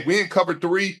 Hey, we in cover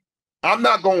 3. I'm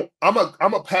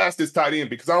a pass this tight end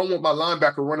because I don't want my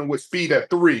linebacker running with speed at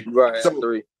 3. Right, so at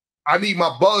 3. I need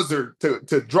my buzzer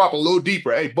to drop a little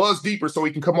deeper. Hey, buzz deeper so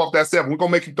he can come off that 7. We're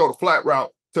gonna make him throw the flat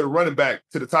route to the running back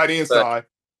to the tight end side,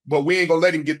 but we ain't gonna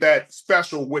let him get that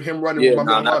special with him running with my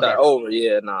middle not linebacker. That over.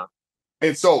 Yeah, nah.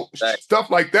 And so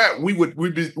stuff like that,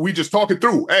 we just talking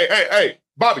through. Hey,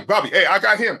 Bobby, hey, I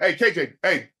got him. Hey, KJ,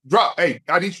 hey, drop. Hey,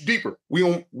 I need you deeper. We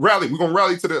gonna rally. We gonna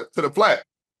rally to the flat,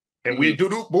 and we do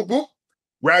boop boop,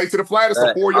 rally to the flat. It's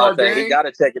a 4-yard gain. He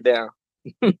gotta check it down.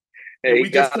 He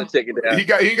gotta check it down.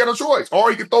 He ain't got no choice,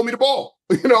 or he can throw me the ball.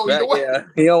 Either way. Yeah,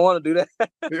 he don't want to do that.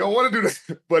 They don't want to do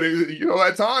that, but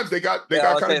at times they got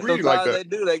kind of greedy like that. They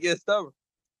do. They get stubborn.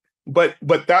 But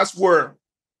that's where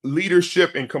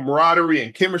leadership and camaraderie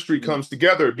and chemistry comes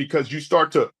together, because you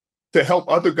start to help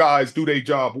other guys do their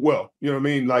job well. You know what I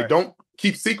mean? Like, don't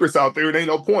keep secrets out there. It ain't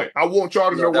no point. I want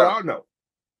y'all to know what I know.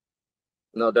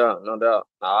 No doubt. No,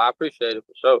 I appreciate it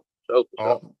for sure.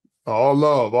 All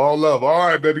love. All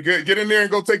right, baby. Get in there and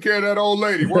go take care of that old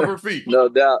lady. Work her feet. No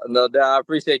doubt. I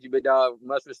appreciate you, big dog.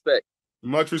 Much respect.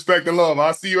 Much respect and love.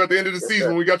 I'll see you at the end of the season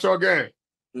when we got y'all game.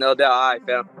 No doubt. All right,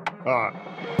 fam. All right.